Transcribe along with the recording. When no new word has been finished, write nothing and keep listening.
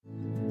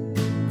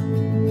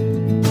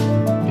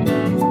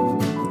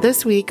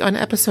This week on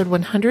episode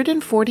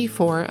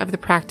 144 of the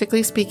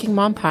Practically Speaking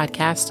Mom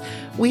podcast,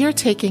 we are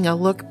taking a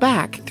look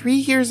back 3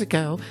 years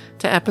ago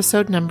to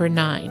episode number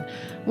 9.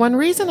 One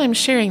reason I'm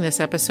sharing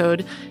this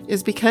episode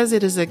is because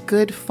it is a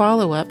good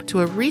follow-up to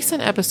a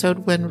recent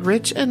episode when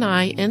Rich and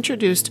I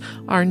introduced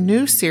our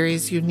new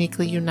series,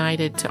 Uniquely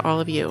United, to all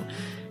of you.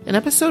 In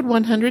episode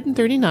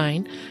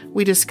 139,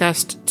 we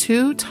discussed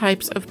 2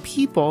 types of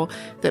people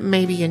that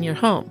may be in your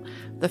home: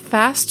 the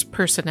fast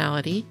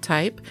personality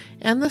type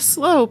and the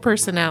slow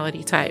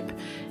personality type.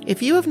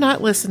 If you have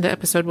not listened to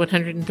episode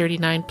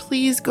 139,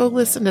 please go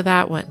listen to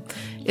that one.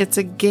 It's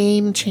a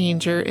game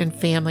changer in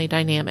family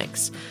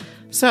dynamics.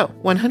 So,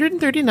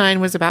 139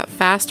 was about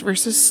fast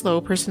versus slow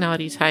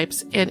personality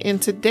types, and in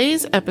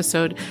today's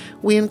episode,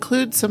 we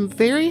include some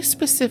very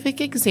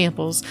specific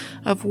examples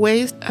of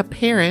ways a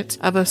parent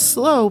of a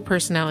slow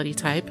personality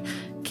type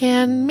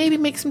can maybe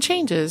make some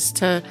changes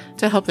to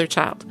help their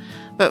child.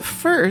 But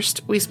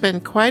first, we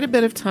spend quite a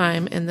bit of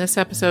time in this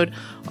episode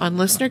on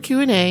listener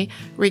Q&A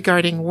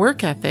regarding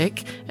work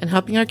ethic and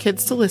helping our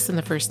kids to listen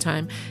the first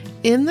time.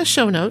 In the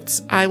show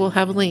notes, I will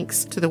have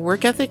links to the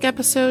work ethic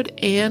episode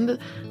and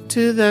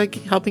to the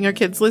Helping Our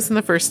Kids Listen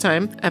the First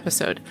Time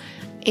episode,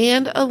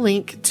 and a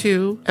link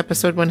to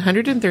episode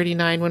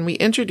 139 when we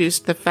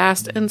introduced the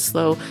fast and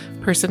slow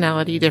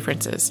personality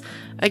differences.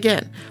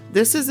 Again,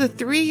 this is a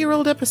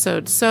 3-year-old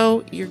episode,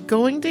 so you're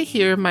going to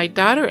hear my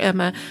daughter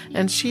Emma,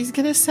 and she's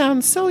going to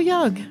sound so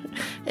young.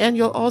 And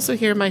you'll also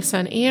hear my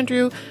son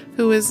Andrew,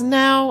 who is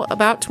now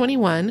about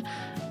 21,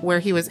 where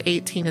he was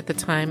 18 at the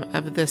time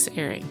of this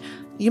airing.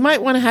 You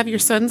might want to have your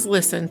sons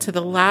listen to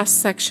the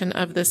last section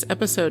of this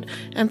episode.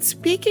 And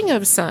speaking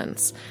of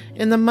sons,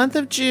 in the month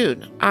of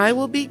June, I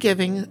will be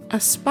giving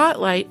a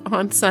spotlight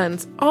on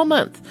sons all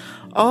month.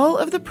 All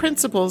of the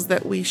principles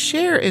that we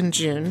share in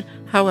June,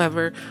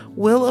 however,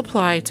 will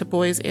apply to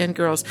boys and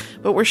girls.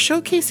 But we're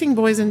showcasing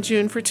boys in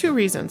June for 2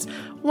 reasons.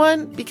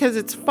 One, because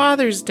it's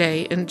Father's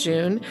Day in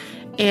June,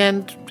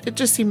 and it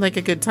just seemed like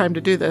a good time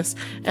to do this.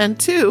 And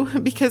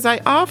 2, because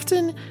I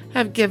often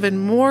have given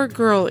more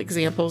girl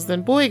examples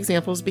than boy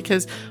examples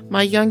because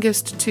my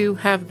youngest 2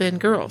 have been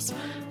girls.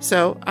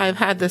 So I've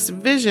had this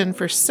vision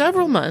for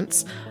several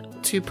months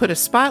to put a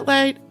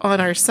spotlight on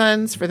our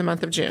sons for the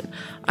month of June.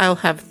 I'll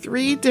have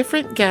 3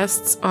 different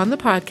guests on the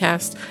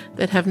podcast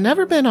that have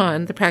never been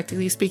on the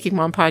Practically Speaking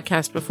Mom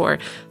podcast before,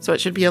 so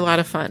it should be a lot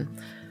of fun.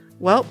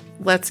 Well,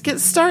 let's get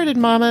started,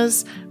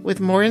 mamas,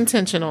 with More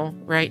Intentional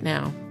right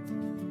now.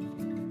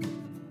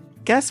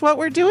 Guess what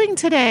we're doing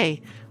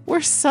today?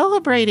 We're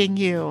celebrating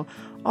you,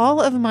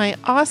 all of my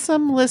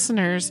awesome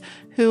listeners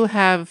who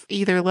have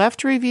either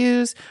left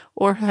reviews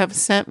or have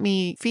sent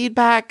me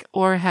feedback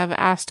or have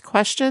asked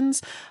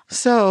questions.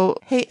 So,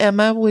 hey,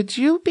 Emma, would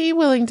you be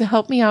willing to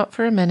help me out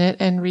for a minute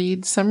and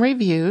read some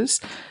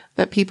reviews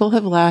that people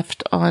have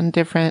left on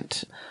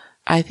different,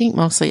 I think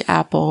mostly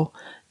Apple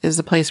is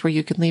the place where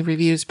you can leave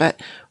reviews,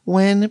 but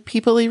when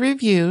people leave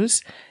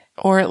reviews,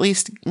 or at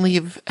least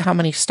leave how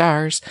many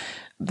stars,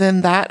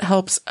 then that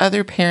helps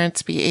other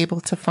parents be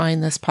able to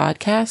find this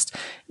podcast.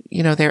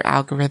 You know, their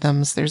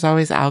algorithms. There's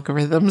always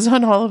algorithms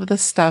on all of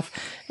this stuff.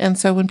 And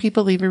so when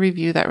people leave a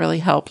review, that really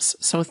helps.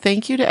 So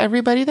thank you to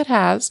everybody that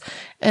has.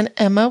 And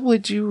Emma,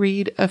 would you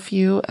read a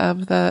few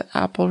of the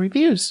Apple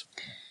reviews?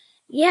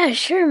 Yeah,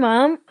 sure,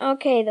 Mom.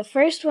 Okay, the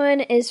first one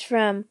is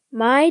from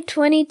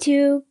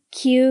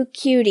My22Q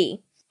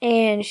Cutie.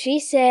 And she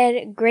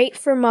said, "Great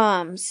for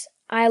moms.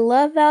 I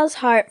love Val's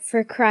heart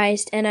for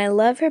Christ, and I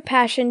love her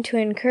passion to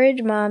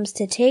encourage moms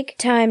to take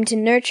time to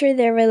nurture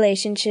their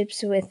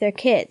relationships with their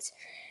kids.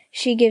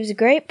 She gives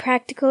great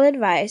practical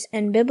advice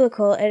and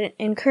biblical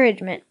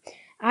encouragement.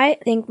 I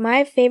think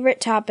my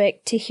favorite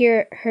topic to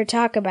hear her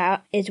talk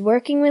about is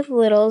working with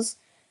littles.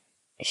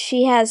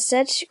 She has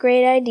such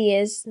great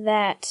ideas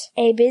that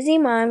a busy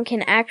mom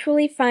can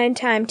actually find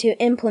time to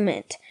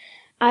implement.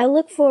 I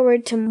look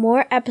forward to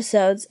more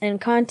episodes and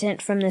content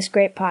from this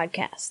great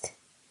podcast."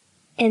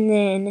 And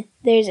then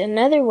there's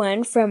another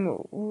one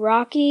from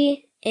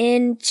Rocky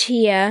N.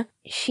 Chia.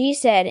 She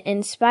said,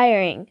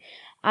 "Inspiring.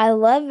 I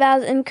love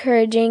Val's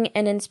encouraging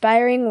and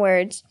inspiring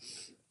words.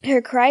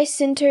 Her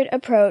Christ-centered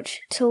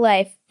approach to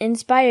life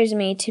inspires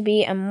me to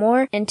be a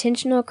more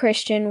intentional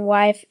Christian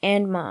wife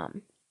and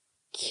mom."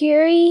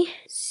 Curie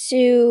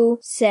Sue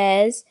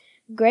says,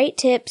 "Great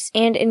tips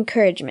and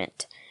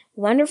encouragement.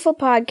 Wonderful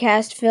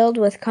podcast filled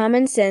with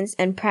common sense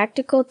and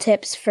practical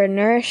tips for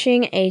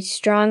nourishing a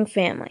strong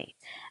family.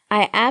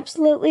 I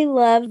absolutely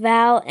love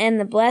Val and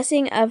the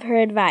blessing of her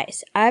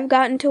advice. I've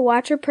gotten to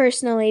watch her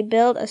personally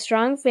build a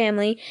strong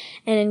family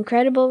and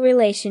incredible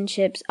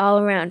relationships all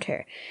around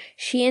her.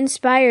 She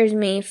inspires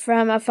me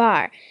from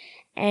afar,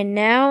 and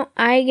now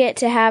I get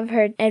to have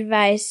her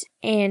advice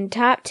and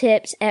top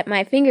tips at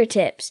my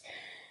fingertips.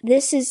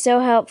 This is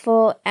so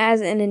helpful as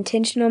an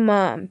intentional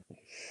mom."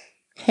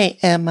 Hey,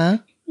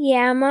 Emma.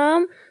 Yeah,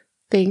 Mom?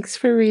 Thanks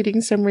for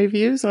reading some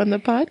reviews on the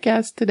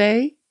podcast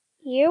today.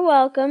 You're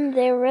welcome.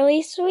 They're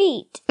really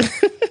sweet.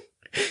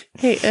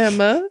 Hey,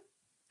 Emma.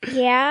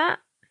 Yeah?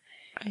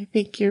 I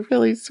think you're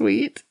really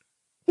sweet.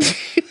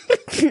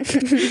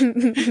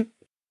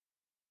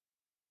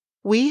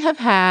 We have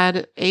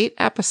had 8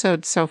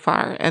 episodes so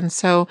far, and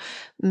so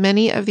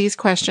many of these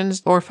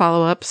questions or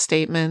follow-up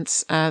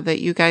statements that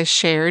you guys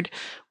shared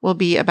will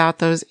be about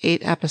those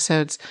 8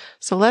 episodes.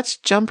 So let's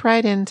jump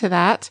right into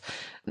that.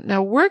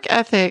 Now, work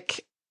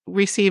ethic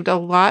received a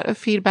lot of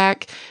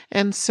feedback,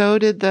 and so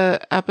did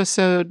the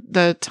episode,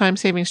 the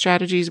time-saving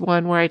strategies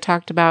one, where I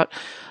talked about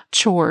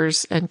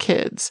chores and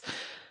kids.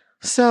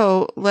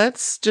 So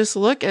let's just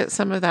look at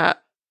some of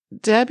that.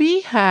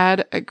 Debbie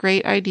had a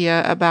great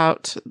idea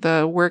about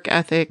the work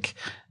ethic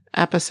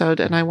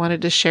episode, and I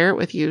wanted to share it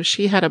with you.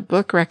 She had a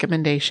book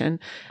recommendation.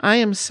 I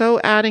am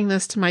so adding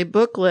this to my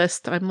book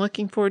list. I'm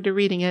looking forward to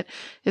reading it.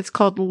 It's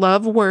called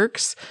Love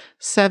Works: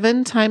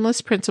 7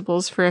 Timeless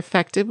Principles for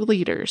Effective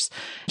Leaders.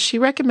 She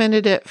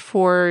recommended it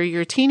for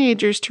your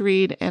teenagers to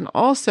read, and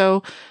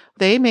also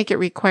they make it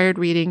required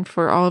reading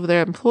for all of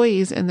their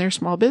employees in their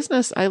small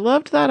business. I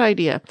loved that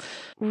idea.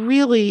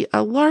 Really,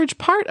 a large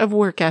part of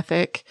work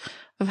ethic,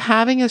 of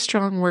having a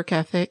strong work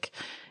ethic,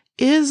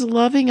 is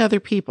loving other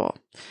people.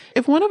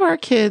 If one of our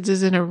kids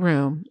is in a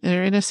room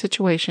or in a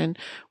situation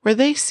where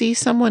they see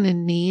someone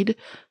in need,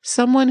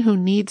 someone who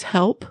needs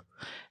help,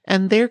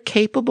 and they're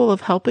capable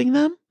of helping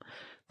them,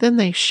 then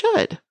they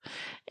should.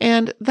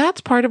 And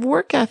that's part of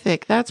work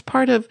ethic. That's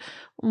part of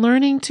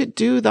learning to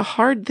do the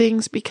hard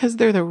things because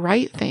they're the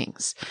right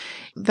things.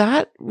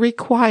 That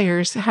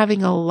requires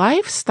having a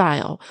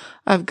lifestyle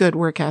of good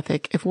work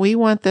ethic if we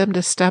want them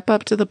to step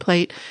up to the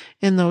plate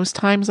in those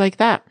times like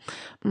that.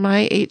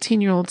 My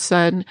 18-year-old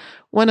son,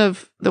 one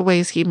of the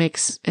ways he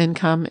makes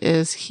income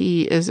is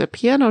he is a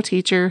piano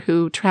teacher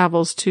who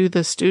travels to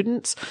the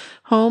students'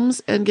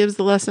 homes and gives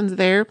the lessons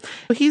there.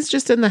 He's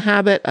just in the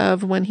habit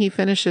of, when he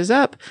finishes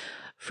up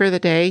for the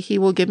day, he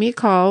will give me a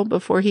call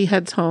before he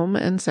heads home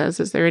and says,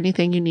 is there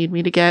anything you need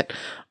me to get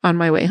on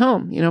my way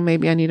home? You know,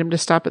 maybe I need him to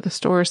stop at the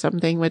store or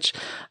something, which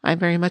I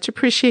very much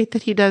appreciate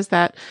that he does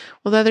that.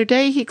 Well, the other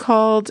day he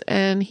called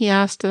and he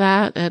asked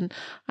that, and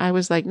I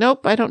was like,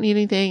 nope, I don't need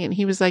anything. And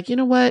he was like, you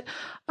know what?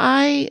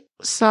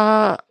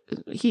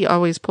 He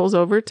always pulls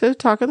over to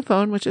talk on the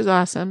phone, which is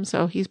awesome.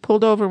 So he's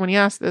pulled over when he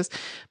asked this,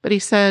 but he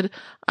said,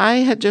 I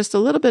had just a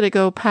little bit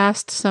ago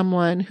passed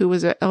someone who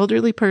was an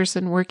elderly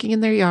person working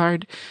in their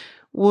yard.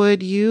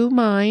 Would you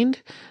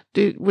mind,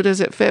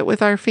 does it fit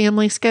with our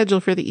family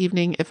schedule for the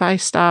evening if I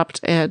stopped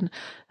and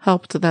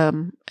helped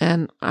them?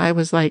 And I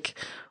was like,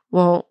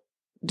 well,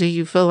 do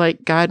you feel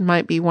like God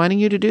might be wanting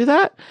you to do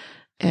that?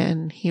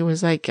 And he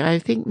was like, I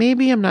think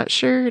maybe, I'm not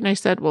sure. And I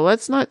said, well,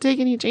 let's not take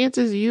any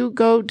chances. You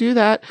go do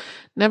that.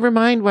 Never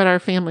mind what our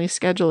family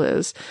schedule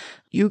is.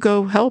 You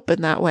go help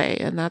in that way.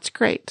 And that's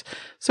great.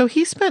 So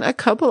he spent a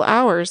couple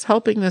hours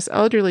helping this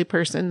elderly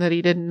person that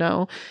he didn't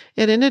know.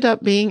 It ended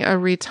up being a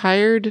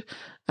retired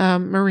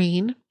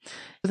Marine.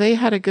 They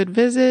had a good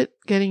visit,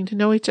 getting to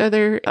know each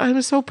other. I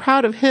was so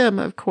proud of him,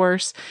 of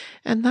course.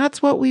 And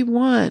that's what we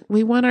want.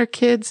 We want our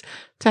kids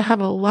to have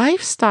a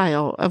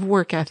lifestyle of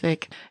work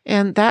ethic.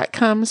 And that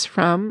comes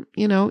from,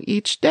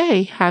 each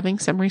day having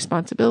some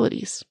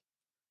responsibilities.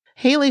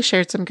 Haley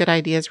shared some good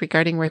ideas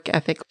regarding work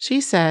ethic. She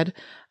said,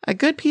 a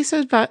good piece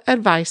of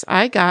advice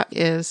I got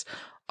is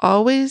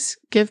always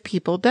give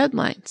people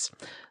deadlines.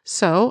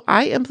 So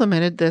I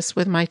implemented this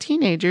with my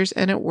teenagers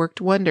and it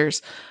worked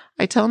wonders.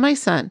 I tell my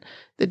son,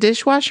 the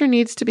dishwasher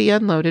needs to be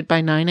unloaded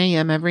by 9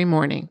 a.m. every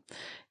morning,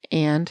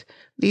 and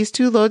these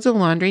 2 loads of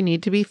laundry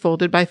need to be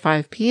folded by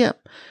 5 p.m.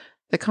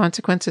 The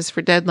consequences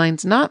for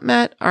deadlines not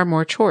met are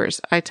more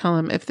chores. I tell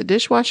him if the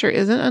dishwasher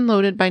isn't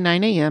unloaded by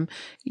 9 a.m.,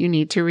 you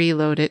need to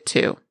reload it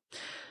too.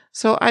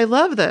 So I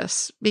love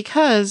this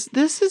because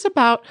this is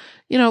about,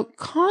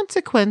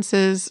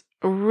 consequences.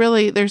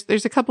 Really,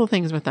 there's a couple of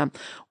things with them.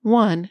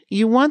 One,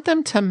 you want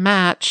them to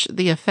match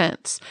the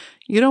offense.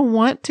 You don't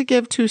want to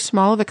give too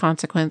small of a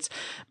consequence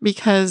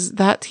because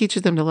that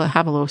teaches them to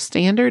have a low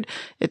standard.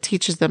 It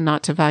teaches them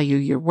not to value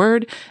your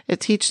word.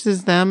 It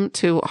teaches them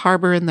to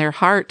harbor in their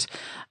heart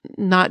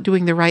not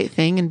doing the right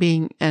thing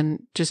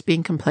and just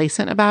being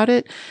complacent about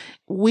it.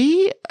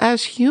 We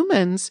as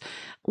humans,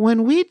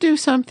 when we do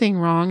something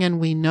wrong and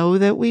we know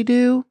that we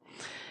do,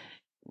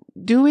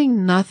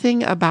 doing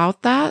nothing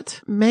about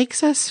that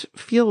makes us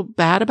feel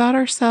bad about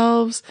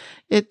ourselves.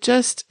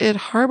 It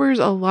harbors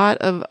a lot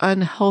of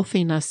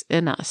unhealthiness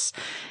in us.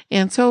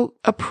 And so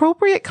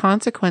appropriate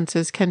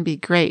consequences can be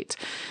great.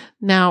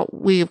 Now,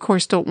 we of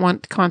course don't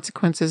want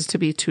consequences to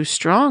be too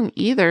strong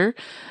either.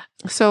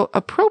 So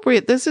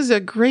this is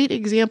a great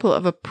example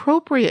of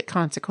appropriate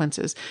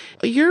consequences.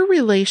 Your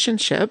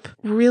relationship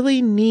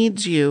really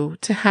needs you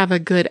to have a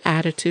good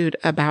attitude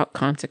about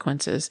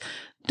consequences.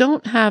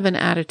 Don't have an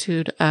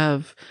attitude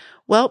of,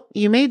 well,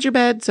 you made your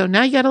bed, so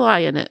now you got to lie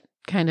in it.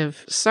 Kind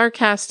of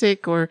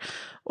sarcastic or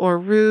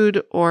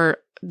rude or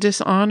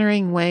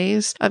dishonoring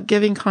ways of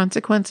giving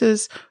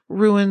consequences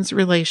ruins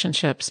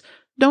relationships.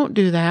 Don't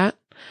do that.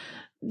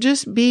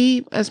 Just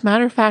be as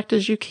matter of fact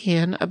as you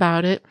can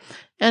about it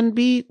and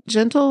be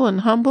gentle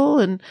and humble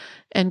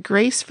and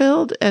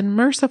grace-filled and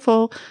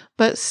merciful,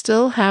 but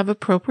still have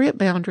appropriate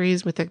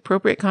boundaries with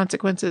appropriate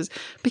consequences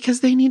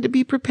because they need to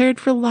be prepared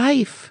for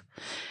life.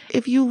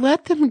 If you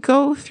let them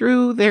go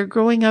through their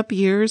growing up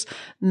years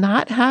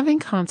not having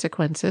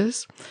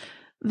consequences,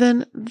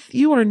 then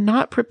you are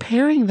not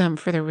preparing them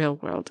for the real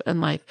world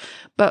and life.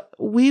 But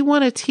we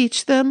want to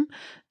teach them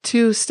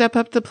to step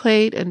up the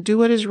plate and do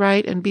what is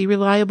right and be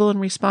reliable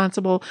and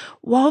responsible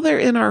while they're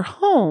in our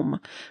home,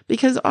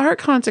 because our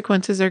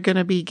consequences are going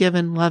to be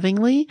given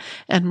lovingly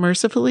and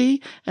mercifully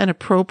and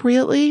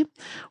appropriately,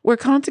 where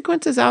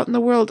consequences out in the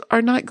world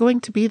are not going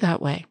to be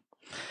that way.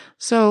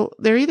 So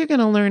they're either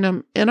going to learn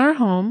them in our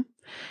home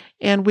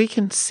and we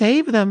can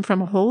save them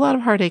from a whole lot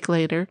of heartache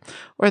later,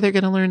 or they're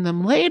going to learn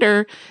them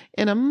later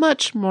in a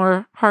much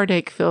more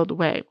heartache-filled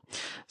way.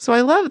 So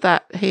I love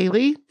that,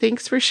 Haley.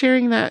 Thanks for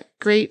sharing that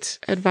great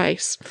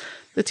advice.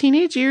 The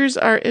teenage years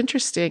are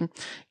interesting.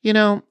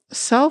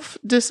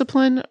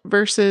 Self-discipline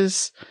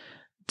versus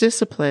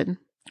discipline,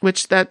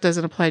 which that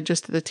doesn't apply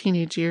just to the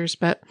teenage years,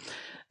 but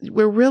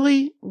we're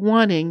really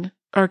wanting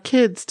our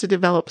kids to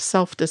develop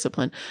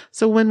self-discipline.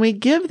 So when we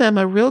give them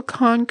a real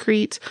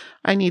concrete,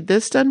 I need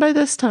this done by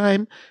this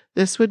time,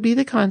 this would be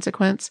the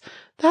consequence,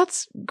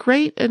 that's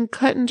great and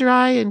cut and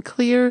dry and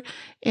clear.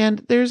 And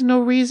there's no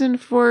reason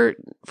for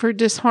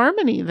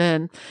disharmony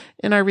then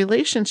in our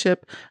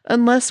relationship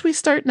unless we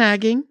start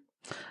nagging,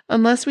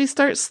 unless we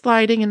start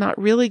sliding and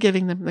not really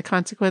giving them the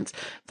consequence.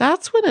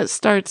 That's when it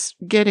starts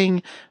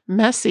getting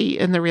messy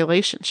in the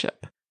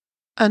relationship.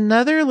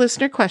 Another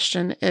listener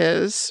question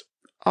is,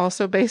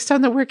 also based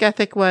on the work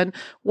ethic one,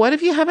 what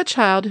if you have a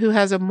child who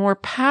has a more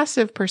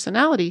passive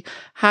personality?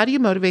 How do you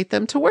motivate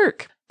them to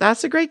work?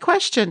 That's a great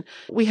question.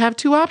 We have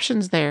two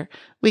options there.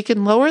 We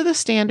can lower the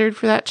standard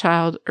for that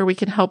child, or we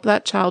can help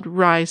that child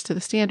rise to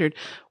the standard.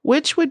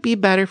 Which would be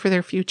better for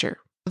their future?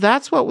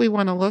 That's what we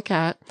want to look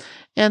at.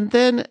 And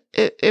then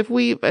if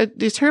we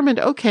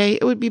determined, okay,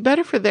 it would be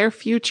better for their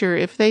future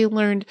if they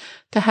learned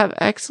to have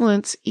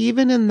excellence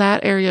even in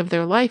that area of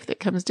their life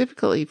that comes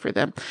difficultly for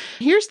them.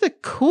 Here's the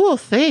cool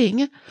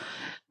thing.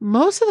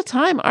 Most of the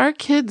time, our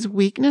kids'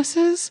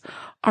 weaknesses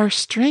are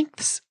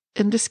strengths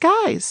in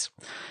disguise.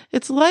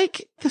 It's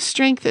like the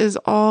strength is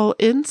all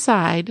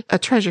inside a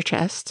treasure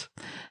chest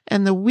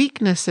and the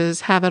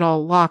weaknesses have it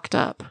all locked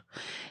up.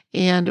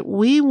 And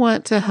we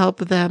want to help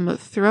them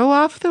throw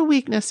off the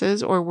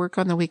weaknesses or work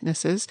on the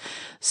weaknesses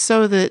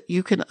so that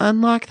you can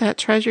unlock that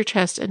treasure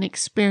chest and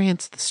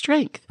experience the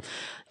strength.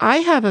 I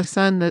have a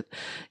son that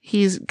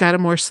he's got a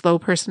more slow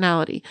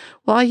personality.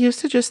 Well, I used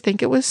to just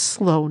think it was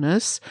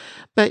slowness,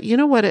 but you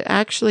know what it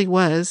actually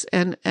was?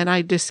 And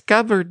I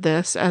discovered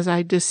this as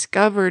I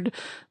discovered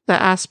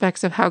the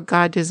aspects of how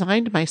God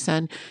designed my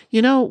son.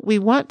 We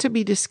want to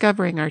be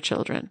discovering our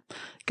children.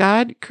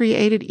 God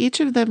created each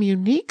of them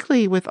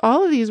uniquely with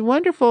all of these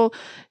wonderful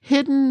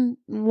hidden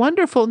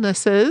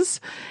wonderfulnesses,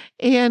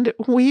 and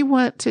we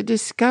want to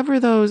discover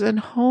those and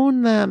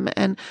hone them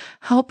and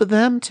help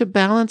them to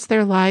balance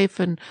their life.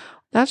 And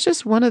that's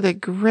just one of the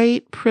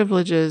great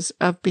privileges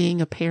of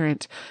being a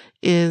parent,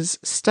 is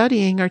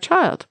studying our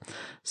child.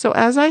 So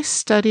as I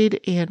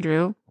studied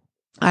Andrew,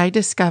 I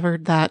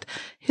discovered that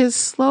his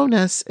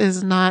slowness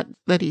is not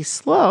that he's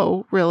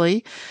slow,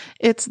 really.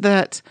 It's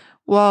that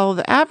while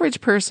the average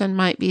person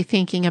might be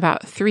thinking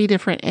about 3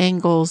 different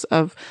angles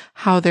of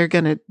how they're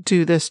going to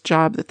do this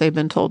job that they've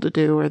been told to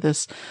do, or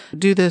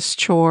do this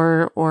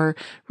chore, or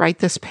write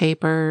this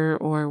paper,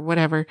 or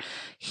whatever,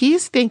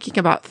 he's thinking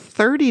about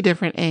 30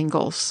 different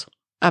angles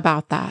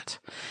about that.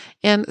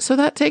 And so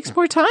that takes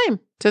more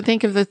time to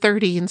think of the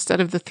 30 instead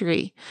of the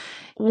 3.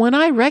 When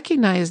I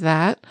recognize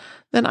that,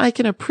 then I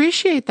can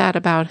appreciate that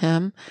about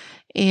him.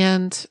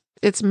 And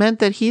it's meant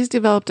that he's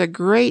developed a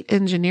great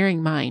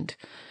engineering mind.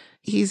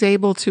 He's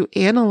able to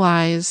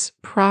analyze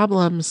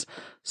problems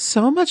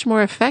so much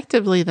more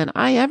effectively than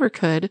I ever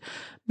could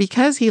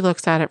because he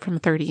looks at it from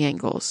 30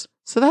 angles.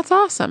 So that's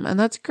awesome. And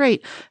that's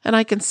great. And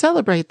I can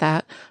celebrate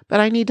that, but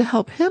I need to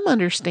help him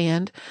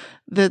understand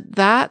that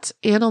that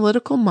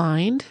analytical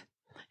mind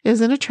is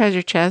in a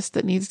treasure chest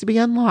that needs to be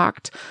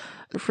unlocked.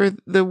 For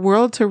the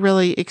world to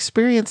really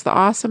experience the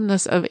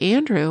awesomeness of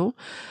Andrew,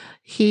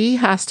 he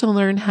has to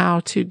learn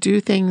how to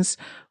do things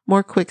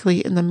more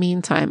quickly in the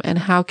meantime. And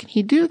how can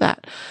he do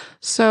that?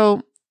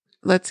 So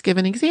let's give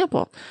an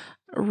example.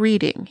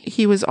 Reading.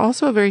 He was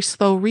also a very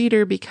slow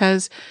reader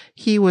because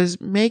he was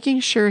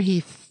making sure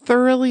he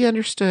thoroughly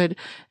understood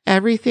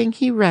everything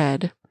he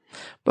read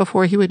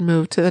before he would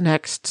move to the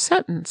next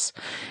sentence.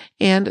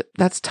 And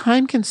that's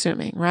time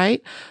consuming,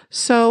 right?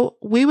 So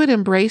we would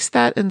embrace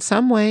that in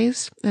some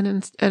ways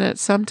and at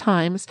some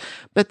times,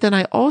 but then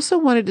I also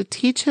wanted to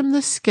teach him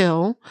the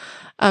skill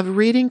of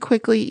reading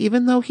quickly,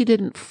 even though he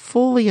didn't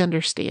fully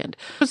understand.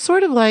 It's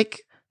sort of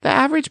like The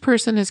average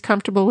person is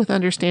comfortable with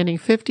understanding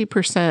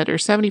 50% or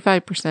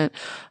 75%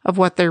 of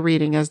what they're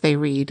reading as they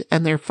read,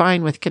 and they're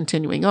fine with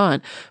continuing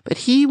on. But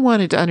he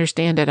wanted to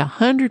understand at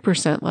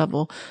 100%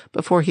 level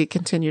before he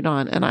continued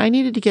on. And I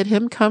needed to get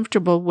him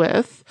comfortable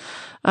with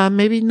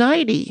maybe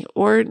 90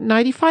 or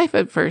 95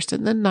 at first,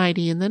 and then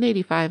 90, and then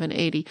 85 and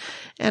 80.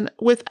 And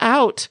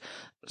without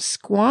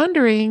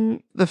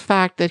squandering the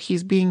fact that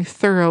he's being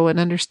thorough and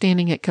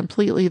understanding it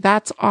completely,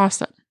 that's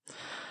awesome.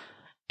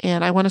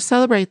 And I want to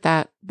celebrate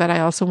that, but I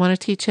also want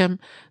to teach him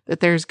that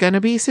there's going to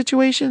be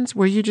situations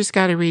where you just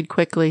got to read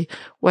quickly,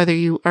 whether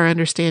you are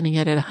understanding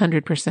it at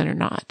 100% or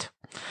not.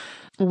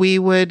 We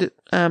would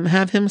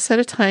have him set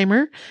a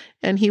timer,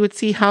 and he would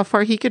see how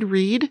far he could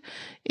read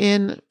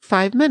in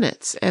 5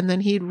 minutes, and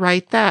then he'd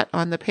write that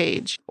on the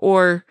page.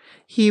 Or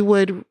he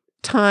would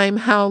time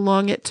how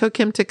long it took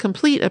him to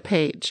complete a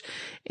page,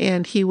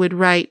 and he would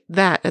write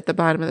that at the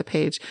bottom of the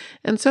page.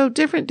 And so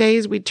different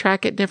days we'd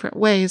track it different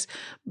ways,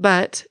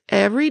 but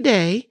every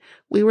day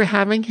we were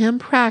having him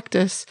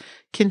practice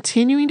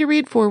continuing to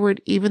read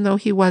forward, even though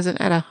he wasn't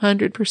at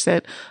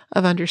 100%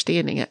 of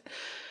understanding it.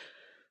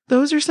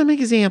 Those are some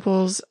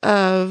examples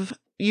of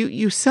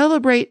you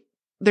celebrate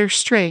their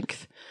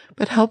strength,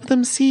 but help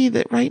them see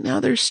that right now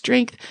their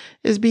strength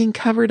is being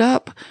covered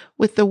up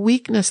with the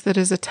weakness that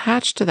is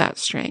attached to that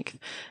strength,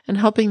 and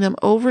helping them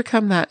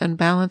overcome that and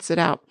balance it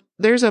out.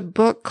 There's a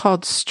book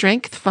called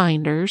Strength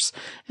Finders,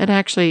 and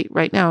actually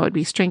right now it would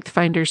be Strength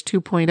Finders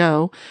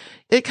 2.0.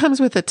 It comes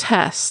with a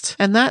test,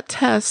 and that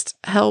test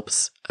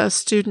helps a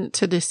student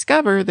to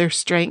discover their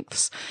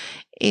strengths.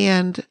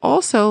 And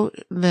also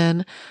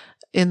then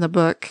in the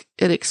book,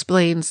 it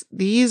explains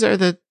these are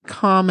the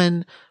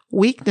common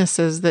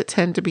weaknesses that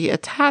tend to be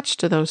attached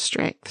to those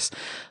strengths.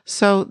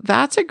 So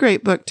that's a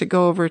great book to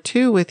go over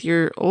too with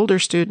your older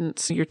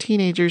students, your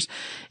teenagers,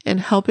 and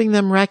helping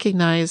them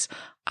recognize,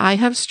 I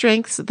have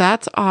strengths.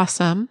 That's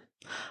awesome.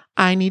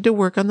 I need to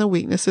work on the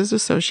weaknesses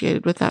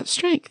associated with that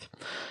strength.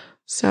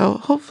 So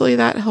hopefully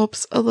that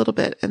helps a little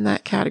bit in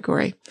that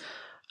category.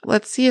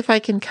 Let's see if I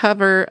can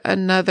cover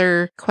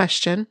another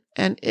question.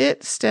 And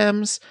it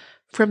stems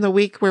from the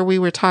week where we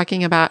were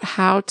talking about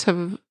how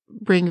to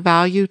bring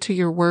value to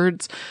your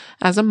words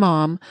as a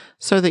mom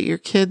so that your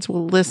kids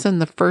will listen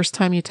the first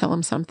time you tell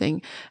them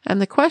something. And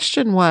the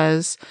question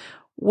was,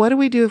 what do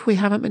we do if we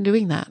haven't been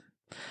doing that?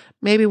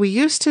 Maybe we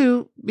used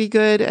to be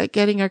good at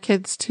getting our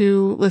kids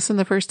to listen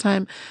the first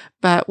time,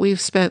 but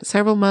we've spent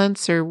several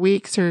months or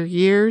weeks or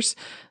years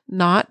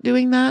not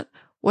doing that.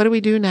 What do we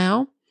do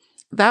now?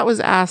 That was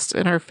asked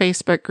in our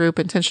Facebook group,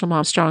 Intentional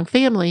Mom Strong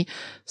Family.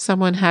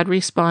 Someone had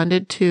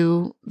responded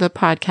to the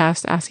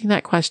podcast asking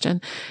that question.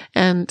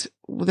 And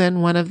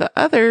then one of the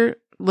other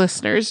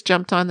listeners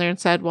jumped on there and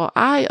said, well,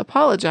 I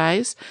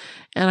apologize.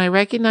 And I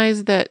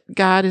recognize that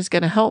God is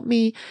going to help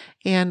me,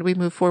 and we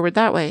move forward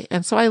that way.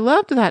 And so I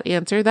loved that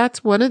answer.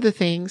 That's one of the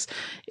things,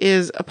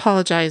 is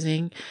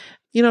apologizing.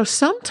 You know,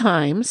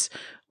 sometimes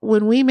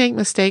when we make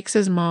mistakes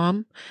as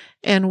mom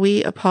and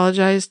we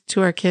apologize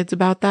to our kids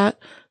about that,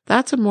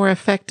 that's a more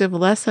effective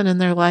lesson in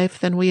their life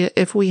than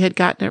if we had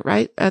gotten it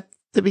right at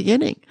the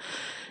beginning.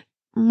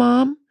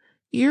 Mom,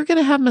 you're going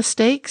to have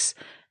mistakes,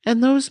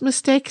 and those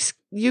mistakes,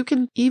 you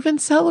can even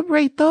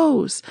celebrate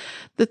those,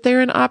 that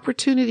they're an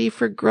opportunity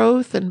for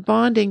growth and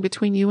bonding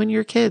between you and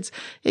your kids.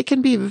 It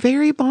can be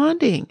very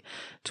bonding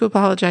to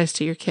apologize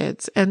to your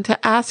kids and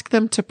to ask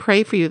them to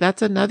pray for you.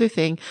 That's another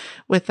thing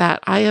with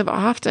that. I have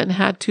often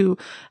had to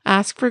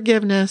ask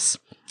forgiveness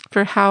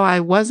for how I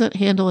wasn't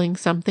handling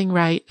something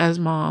right as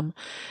mom,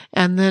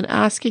 and then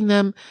asking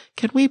them,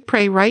 can we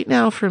pray right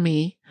now for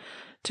me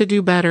to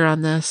do better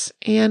on this?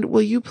 And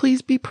will you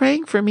please be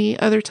praying for me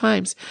other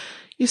times?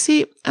 You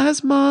see,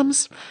 as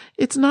moms,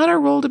 it's not our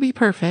role to be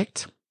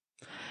perfect.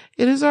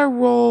 It is our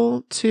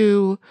role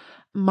to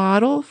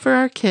model for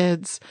our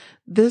kids,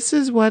 this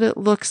is what it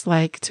looks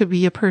like to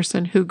be a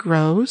person who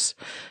grows,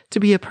 to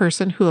be a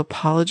person who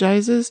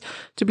apologizes,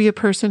 to be a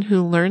person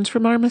who learns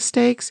from our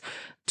mistakes,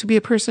 to be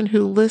a person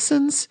who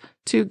listens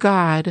to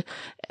God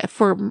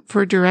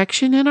for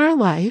direction in our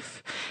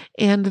life.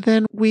 And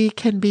then we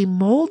can be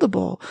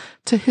moldable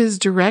to His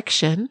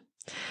direction.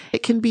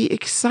 It can be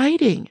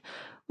exciting.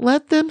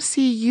 Let them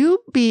see you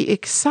be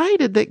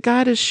excited that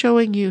God is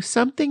showing you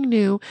something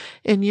new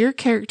in your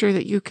character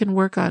that you can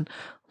work on.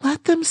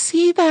 Let them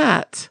see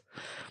that.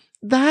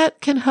 That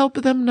can help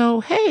them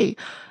know, hey,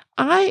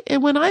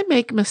 when I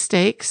make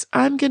mistakes,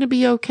 I'm going to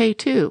be okay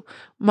too.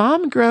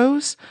 Mom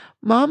grows,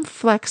 mom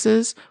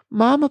flexes,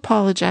 mom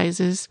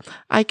apologizes.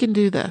 I can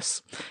do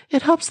this.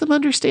 It helps them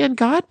understand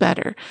God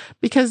better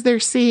because they're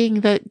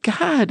seeing that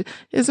God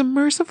is a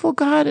merciful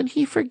God and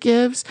He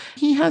forgives.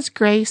 He has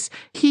grace.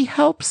 He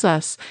helps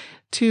us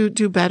to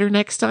do better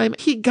next time.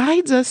 He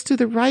guides us to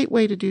the right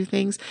way to do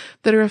things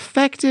that are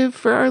effective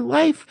for our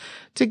life,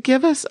 to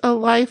give us a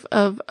life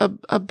of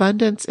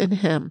abundance in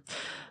Him.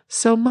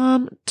 So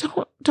mom,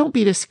 don't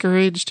be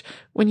discouraged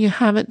when you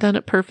haven't done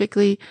it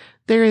perfectly.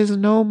 There is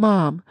no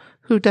mom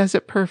who does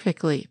it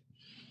perfectly,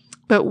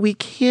 but we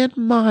can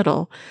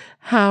model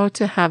how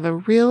to have a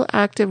real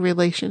active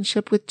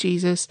relationship with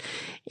Jesus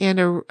and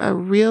a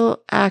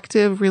real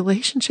active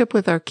relationship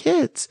with our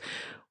kids,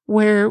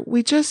 where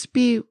we just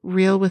be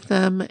real with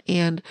them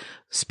and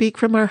speak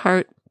from our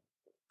heart.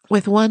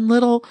 With one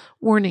little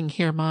warning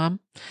here, Mom.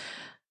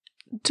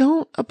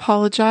 Don't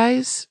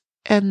apologize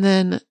and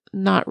then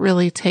not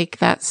really take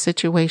that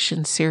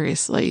situation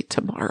seriously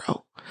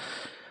tomorrow.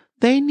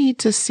 They need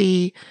to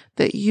see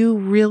that you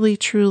really,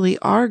 truly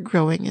are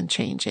growing and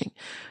changing.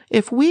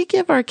 If we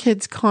give our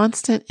kids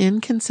constant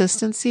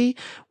inconsistency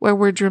where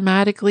we're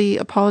dramatically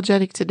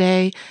apologetic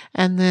today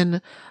and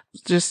then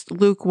just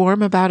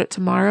lukewarm about it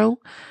tomorrow,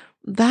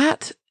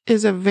 that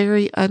is a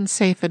very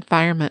unsafe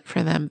environment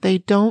for them. They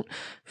don't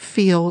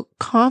feel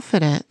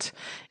confident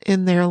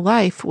in their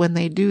life when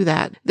they do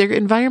that. Their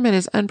environment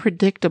is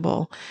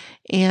unpredictable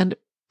and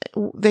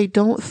they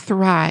don't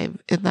thrive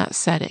in that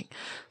setting.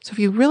 So if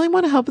you really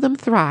want to help them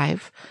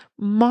thrive,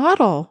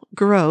 model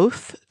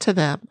growth to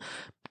them.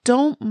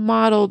 Don't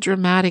model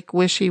dramatic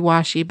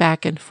wishy-washy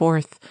back and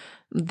forth.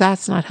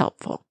 That's not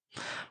helpful.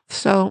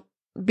 So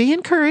be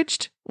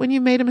encouraged when you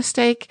made a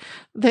mistake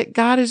that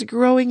God is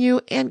growing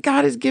you and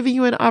God is giving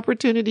you an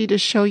opportunity to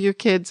show your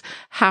kids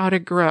how to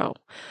grow.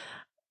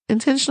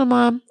 Intentional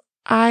Mom,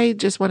 I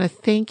just want to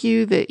thank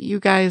you that you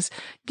guys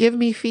give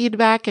me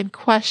feedback and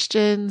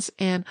questions,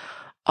 and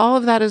all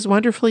of that is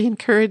wonderfully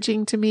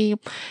encouraging to me.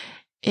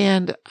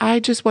 And I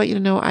just want you to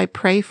know I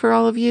pray for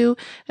all of you.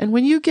 And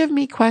when you give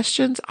me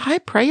questions, I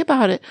pray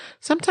about it.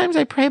 Sometimes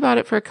I pray about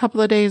it for a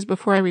couple of days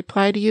before I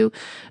reply to you,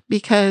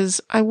 because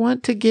I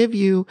want to give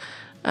you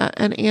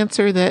an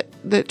answer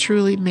that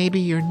truly maybe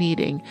you're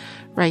needing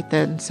right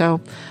then.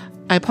 So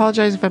I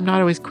apologize if I'm not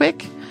always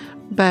quick,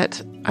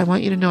 but I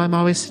want you to know I'm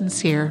always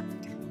sincere.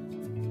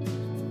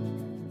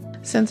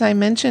 Since I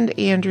mentioned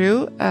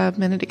Andrew a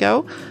minute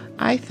ago,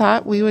 I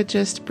thought we would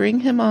just bring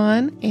him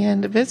on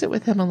and visit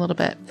with him a little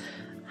bit.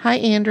 Hi,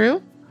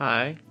 Andrew.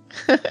 Hi.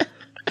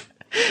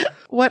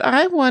 What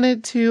I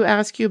wanted to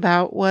ask you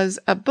about was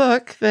a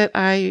book that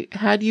I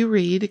had you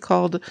read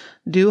called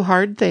Do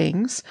Hard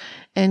Things.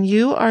 And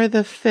you are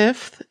the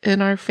fifth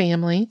in our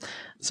family.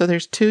 So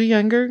there's 2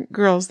 younger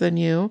girls than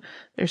you.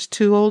 There's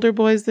 2 older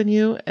boys than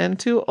you and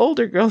 2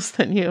 older girls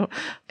than you.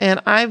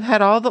 And I've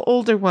had all the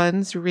older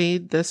ones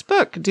read this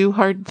book, Do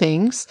Hard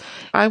Things.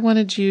 I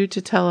wanted you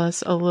to tell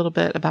us a little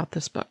bit about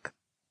this book.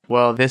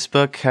 Well, this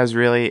book has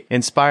really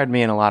inspired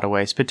me in a lot of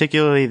ways,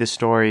 particularly the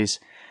stories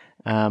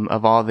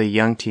of all the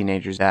young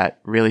teenagers that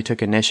really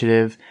took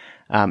initiative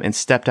and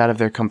stepped out of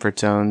their comfort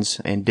zones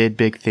and did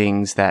big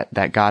things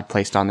that God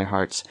placed on their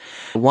hearts.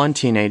 One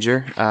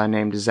teenager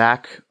named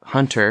Zach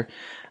Hunter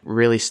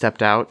really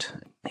stepped out.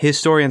 His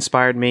story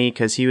inspired me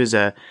because he was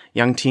a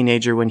young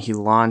teenager when he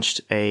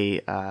launched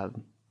a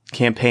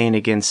campaign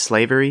against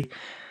slavery.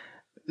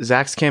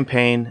 Zach's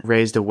campaign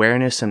raised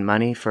awareness and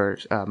money for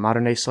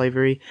modern-day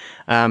slavery.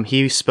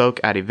 He spoke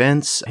at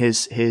events.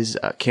 His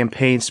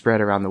campaign spread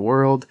around the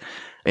world.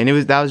 And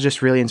that was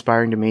just really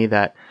inspiring to me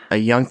that a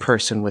young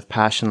person with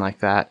passion like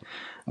that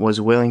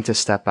was willing to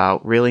step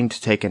out, willing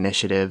to take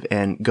initiative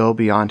and go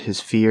beyond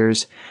his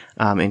fears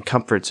and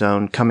comfort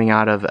zone, coming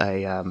out of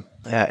an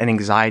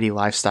anxiety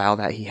lifestyle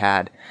that he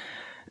had,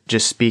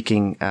 just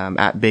speaking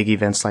at big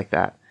events like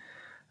that.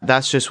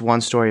 That's just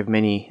one story of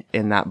many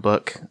in that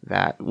book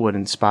that would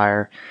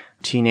inspire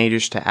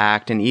teenagers to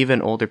act, and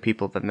even older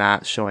people than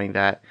that, showing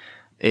that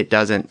it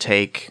doesn't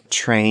take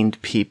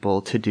trained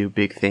people to do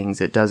big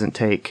things. It doesn't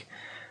take,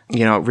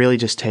 it really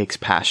just takes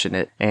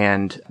passionate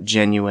and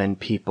genuine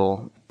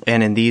people.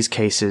 And in these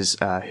cases,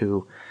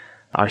 who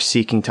are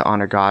seeking to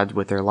honor God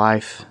with their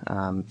life,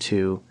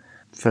 to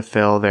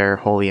fulfill their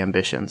holy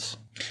ambitions.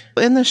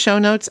 In the show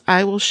notes,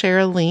 I will share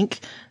a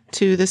link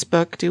to this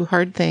book, Do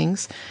Hard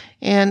Things.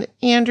 And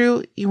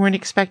Andrew, you weren't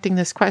expecting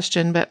this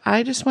question, but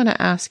I just want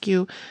to ask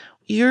you,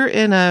 you're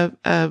in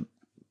a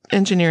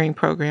engineering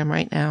program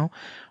right now.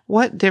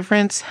 What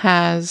difference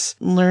has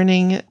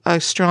learning a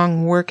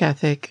strong work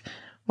ethic,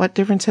 what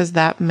difference has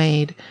that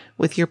made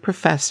with your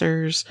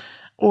professors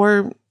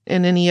or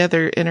in any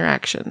other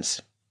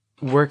interactions?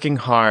 Working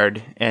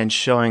hard and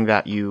showing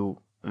that you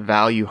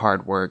value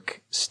hard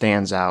work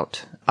stands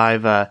out.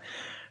 I've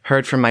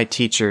heard from my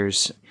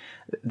teachers,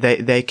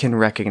 they can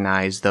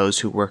recognize those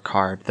who work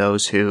hard,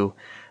 those who,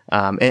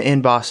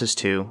 and bosses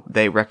too,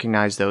 they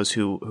recognize those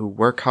who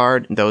work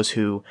hard, those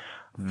who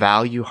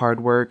value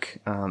hard work,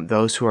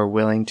 those who are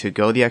willing to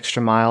go the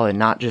extra mile, and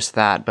not just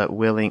that, but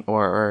willing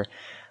or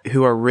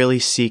who are really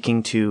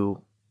seeking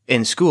to,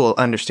 in school,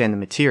 understand the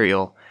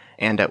material,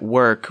 and at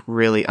work,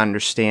 really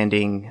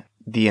understanding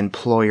the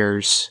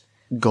employer's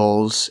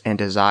goals and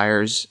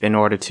desires in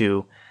order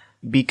to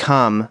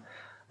become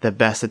the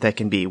best that they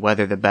can be,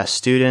 whether the best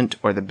student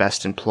or the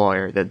best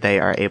employer that they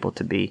are able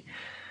to be.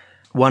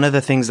 One of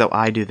the things that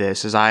I do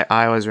this is I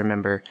always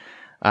remember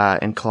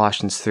in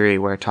Colossians 3,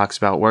 where it talks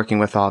about working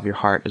with all of your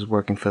heart is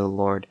working for the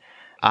Lord.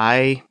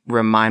 I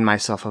remind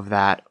myself of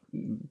that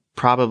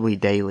probably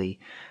daily,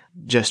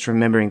 just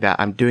remembering that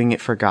I'm doing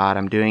it for God.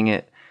 I'm doing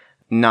it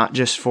not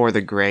just for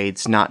the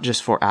grades, not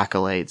just for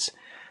accolades,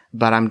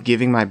 but I'm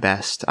giving my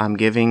best. I'm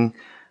giving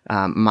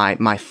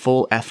my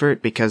full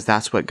effort because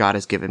that's what God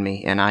has given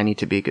me, and I need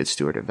to be a good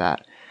steward of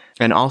that.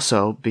 And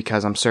also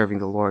because I'm serving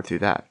the Lord through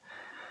that.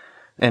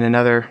 And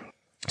another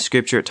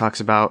scripture, it talks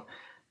about,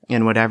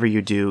 in whatever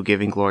you do,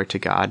 giving glory to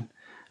God,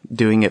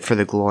 doing it for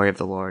the glory of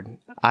the Lord.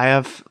 I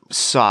have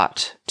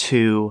sought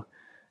to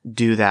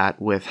do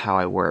that with how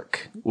I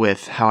work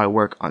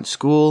on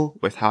school,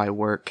 with how I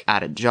work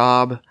at a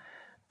job,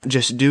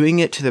 just doing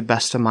it to the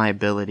best of my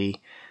ability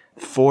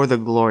for the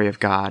glory of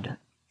God.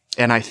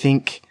 And I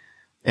think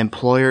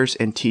employers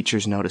and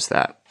teachers notice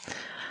that.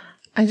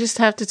 I just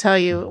have to tell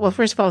you, well,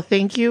 first of all,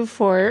 thank you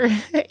for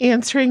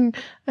answering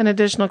an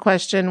additional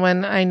question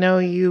when I know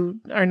you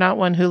are not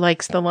one who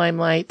likes the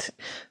limelight.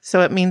 So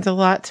it means a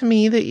lot to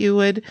me that you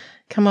would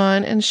come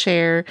on and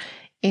share.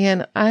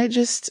 And I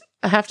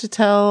have to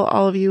tell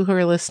all of you who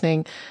are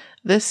listening,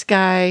 this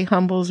guy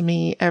humbles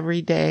me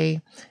every day.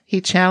 He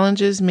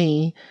challenges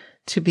me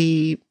to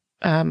be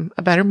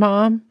a better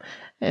mom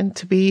and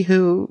to be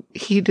who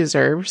he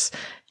deserves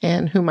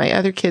and who my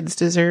other kids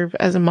deserve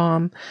as a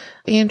mom.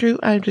 Andrew,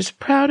 I'm just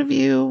proud of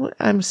you.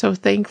 I'm so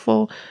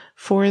thankful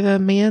for the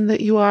man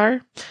that you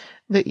are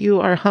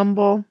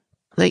humble,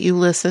 that you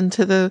listen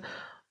to the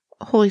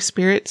Holy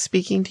Spirit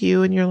speaking to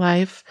you in your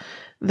life,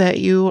 that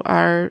you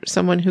are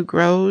someone who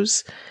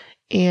grows,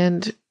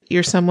 and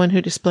you're someone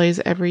who displays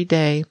every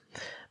day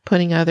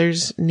putting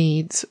others'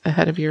 needs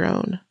ahead of your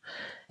own.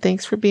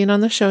 Thanks for being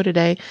on the show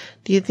today.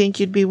 Do you think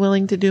you'd be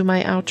willing to do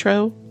my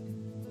outro?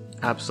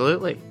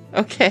 Absolutely.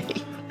 Okay,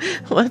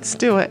 let's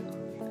do it.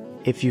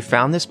 If you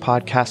found this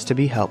podcast to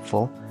be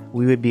helpful,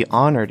 we would be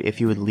honored if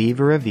you would leave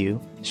a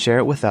review, share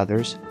it with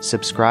others,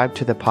 subscribe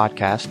to the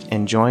podcast,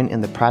 and join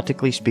in the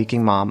Practically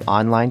Speaking Mom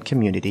online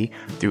community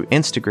through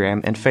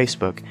Instagram and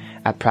Facebook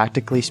at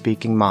Practically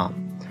Speaking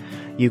Mom.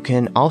 You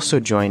can also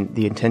join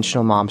the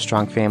Intentional Mom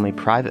Strong Family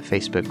private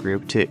Facebook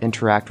group to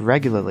interact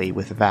regularly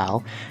with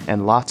Val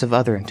and lots of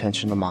other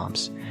intentional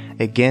moms.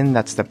 Again,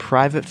 that's the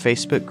private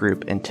Facebook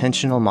group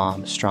Intentional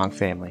Mom Strong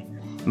Family.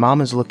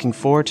 Mom is looking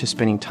forward to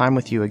spending time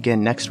with you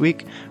again next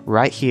week,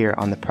 right here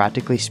on the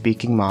Practically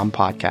Speaking Mom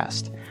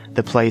podcast,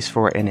 the place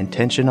for an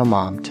intentional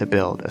mom to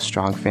build a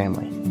strong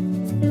family.